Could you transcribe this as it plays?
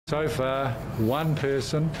So far, one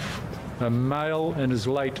person, a male in his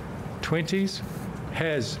late 20s,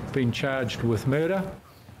 has been charged with murder.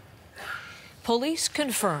 Police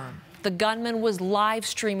confirm the gunman was live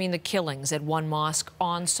streaming the killings at one mosque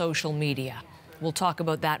on social media. We'll talk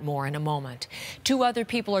about that more in a moment. 2 other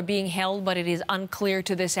people are being held, but it is unclear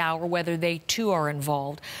to this hour whether they too are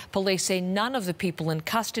involved. Police say none of the people in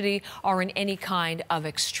custody are in any kind of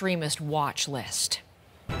extremist watch list.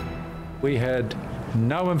 We had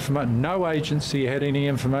no agency had any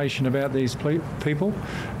information about these people.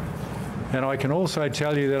 And I can also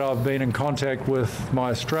tell you that I've been in contact with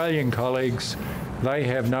my Australian colleagues. They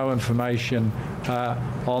have no information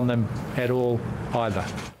on them at all either.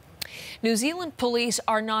 New Zealand police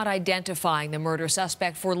are not identifying the murder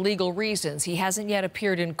suspect for legal reasons. He hasn't yet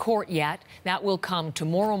appeared in court yet. That will come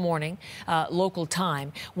tomorrow morning, local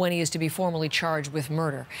time, when he is to be formally charged with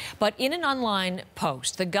murder. But in an online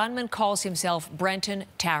post, the gunman calls himself Brenton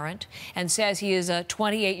Tarrant and says he is a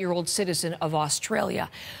 28-year-old citizen of Australia.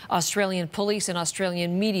 Australian police and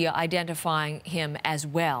Australian media identifying him as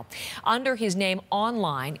well. Under his name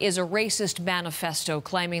online is a racist manifesto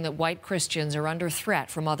claiming that white Christians are under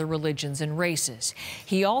threat from other religions and races.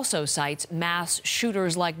 He also cites mass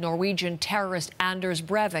shooters like Norwegian terrorist Anders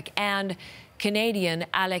Breivik and Canadian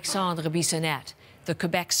Alexandre Bissonnette, the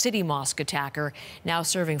Quebec City mosque attacker, now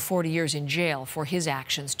serving 40 years in jail for his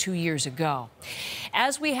actions 2 years ago.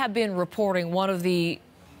 As we have been reporting, one of the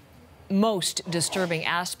most disturbing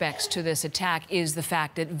aspects to this attack is the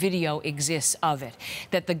fact that video exists of it,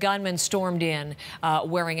 that the gunman stormed in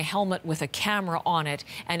wearing a helmet with a camera on it,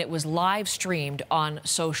 and it was live streamed on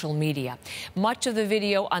social media. Much of the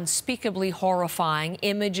video unspeakably horrifying,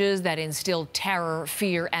 images that instill terror,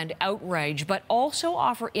 fear, and outrage, but also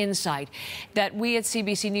offer insight that we at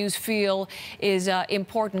CBC News feel is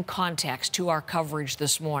important context to our coverage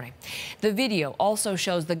this morning. The video also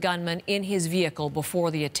shows the gunman in his vehicle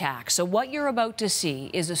before the attack. So what you're about to see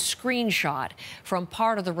is a screenshot from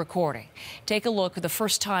part of the recording. Take a look. The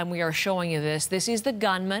first time we are showing you this, this is the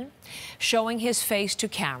gunman showing his face to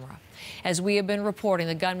camera. As we have been reporting,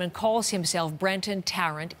 the gunman calls himself Brenton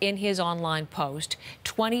Tarrant in his online post,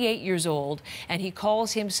 28 years old, and he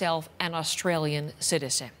calls himself an Australian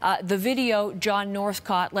citizen. The video, John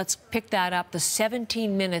Northcott, let's pick that up, the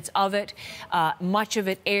 17 minutes of it, much of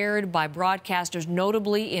it aired by broadcasters,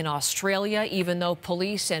 notably in Australia, even though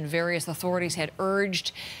police and various authorities had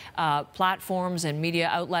urged platforms and media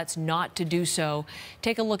outlets not to do so.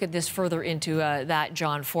 Take a look at this further into that,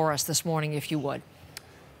 John, for us this morning, if you would.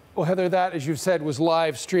 Well, Heather, that, as you said, was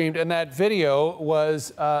live streamed, and that video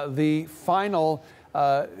was the final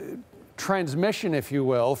transmission, if you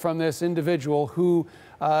will, from this individual who,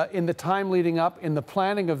 in the time leading up, in the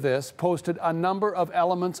planning of this, posted a number of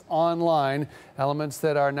elements online, elements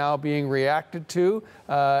that are now being reacted to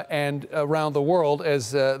and around the world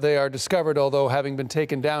as they are discovered, although having been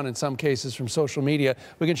taken down in some cases from social media.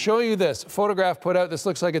 We can show you this photograph put out. This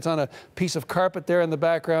looks like it's on a piece of carpet there in the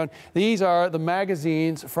background. These are the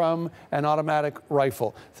magazines from an automatic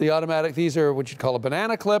rifle. These are what you'd call a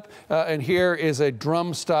banana clip, and here is a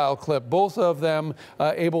drum-style clip. Both of them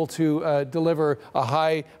able to deliver a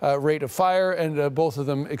high rate of fire, and all of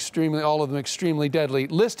them extremely deadly.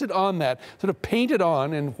 Listed on that, sort of painted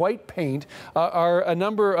on in white paint, are a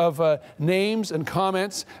number of names and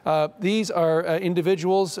comments. These are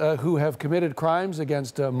individuals who have committed crimes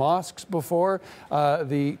against mosques before.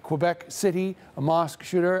 The Quebec City mosque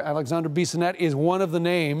shooter, Alexandre Bissonnette, is one of the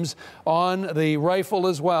names on the rifle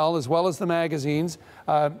as well as the magazines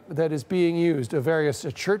that is being used. Various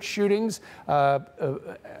church shootings.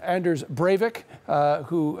 Anders Breivik,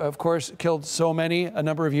 who, of course, killed so many a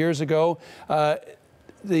number of years ago.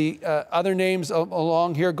 The other names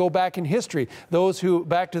along here go back in history. Those who,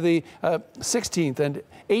 back to the 16th and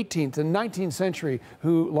 18th and 19th century,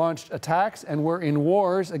 who launched attacks and were in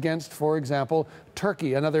wars against, for example,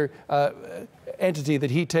 Turkey, another entity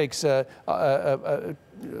that he takes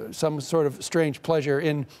some sort of strange pleasure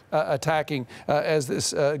in attacking as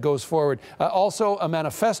this goes forward. Also, a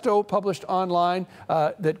manifesto published online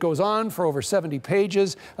that goes on for over 70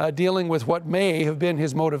 pages, dealing with what may have been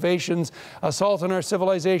his motivations. Assault on our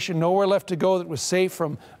civilization, nowhere left to go that was safe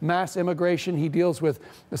from mass immigration. He deals with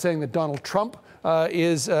saying that Donald Trump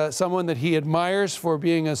is someone that he admires for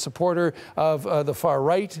being a supporter of the far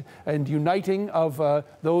right and uniting of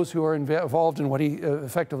those who are involved in what he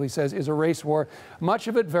effectively says is a race war. Much of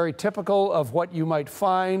of it very typical of what you might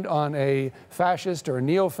find on a fascist or a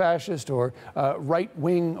neo-fascist or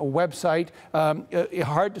right-wing website.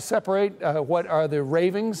 Hard to separate what are the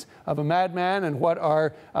ravings of a madman and what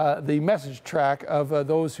are the message track of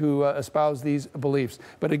those who espouse these beliefs.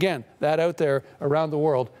 But again, that out there around the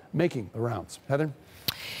world making the rounds. Heather?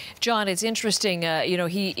 John, it's interesting, you know,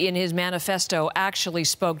 he, in his manifesto, actually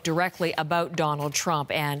spoke directly about Donald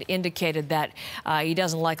Trump and indicated that he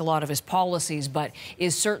doesn't like a lot of his policies, but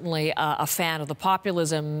is certainly a fan of the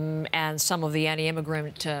populism and some of the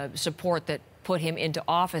anti-immigrant support that put him into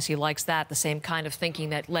office. He likes that, the same kind of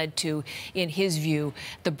thinking that led to, in his view,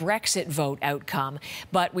 the Brexit vote outcome.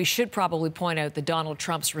 But we should probably point out that Donald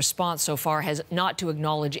Trump's response so far has not to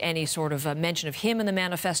acknowledge any sort of mention of him in the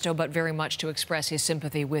manifesto, but very much to express his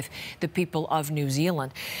sympathy with the people of New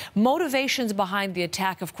Zealand. Motivations behind the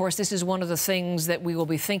attack, of course, this is one of the things that we will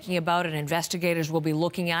be thinking about and investigators will be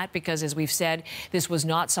looking at, because, as we've said, this was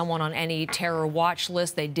not someone on any terror watch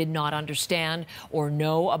list. They did not understand or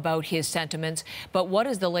know about his sentiments. But what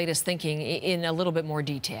is the latest thinking in a little bit more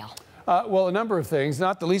detail? Well, a number of things,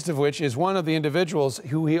 not the least of which is one of the individuals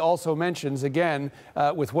who he also mentions, again,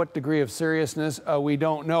 with what degree of seriousness, we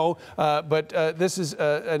don't know. But this is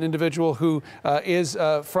an individual who is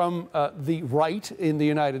from the right in the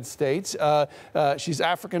United States. She's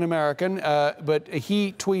African-American, but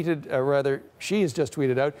he tweeted, rather, she has just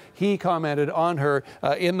tweeted out, he commented on her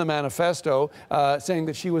in the manifesto, saying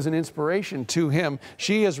that she was an inspiration to him.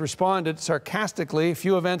 She has responded sarcastically: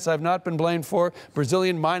 few events I've not been blamed for: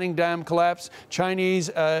 Brazilian mining dam collapse, Chinese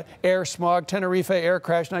air smog, Tenerife air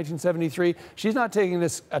crash 1973. She's not taking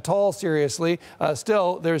this at all seriously.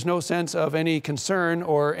 Still, there's no sense of any concern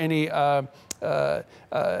or any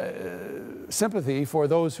sympathy for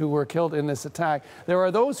those who were killed in this attack. There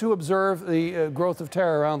are those who observe the growth of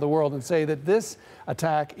terror around the world and say that this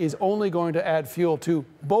attack is only going to add fuel to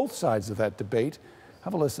both sides of that debate.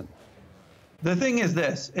 Have a listen. The thing is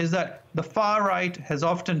this, is that the far right has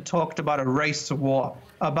often talked about a race war,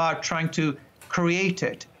 about trying to create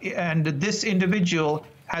it. And this individual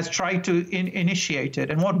has tried to initiate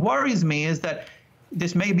it. And what worries me is that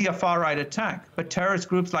this may be a far-right attack, but terrorist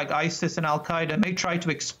groups like ISIS and Al-Qaeda may try to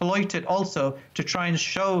exploit it also to try and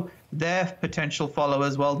show their potential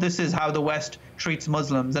followers, well, this is how the West treats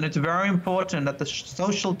Muslims. And it's very important that the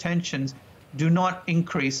social tensions do not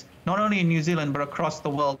increase, not only in New Zealand, but across the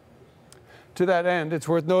world. To that end, it's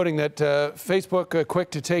worth noting that Facebook,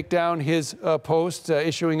 quick to take down his post,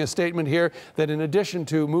 issuing a statement here that in addition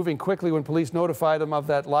to moving quickly when police notified them of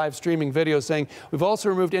that live streaming video, saying, we've also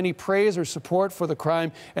removed any praise or support for the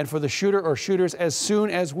crime and for the shooter or shooters as soon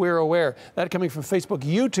as we're aware. That coming from Facebook.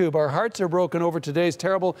 YouTube, our hearts are broken over today's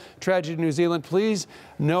terrible tragedy in New Zealand. Please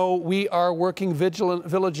know we are working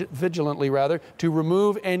vigilantly to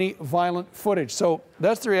remove any violent footage. So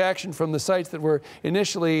that's the reaction from the sites that were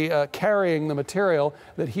initially carrying the material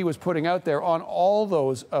that he was putting out there on all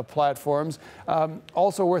those platforms.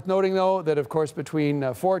 Also worth noting, though, that of course between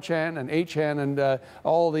 4chan and 8chan and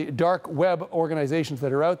all the dark web organizations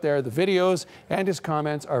that are out there, the videos and his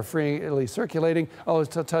comments are freely circulating. I'll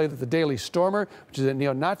tell you that the Daily Stormer, which is a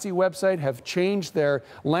neo-Nazi website, have changed their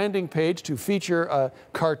landing page to feature a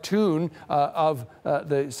cartoon of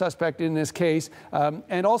the suspect in this case.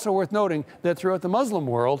 And also worth noting that throughout the Muslim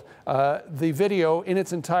world, the video in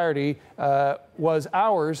its entirety was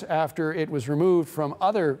hours after it was removed from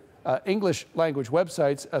other English language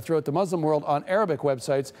websites throughout the Muslim world on Arabic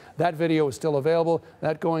websites. That video is still available.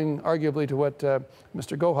 That going arguably to what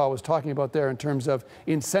Mr. Goha was talking about there in terms of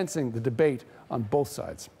incensing the debate on both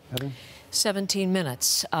sides. Heather? 17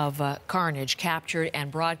 minutes of carnage captured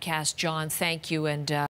and broadcast. John, thank you. And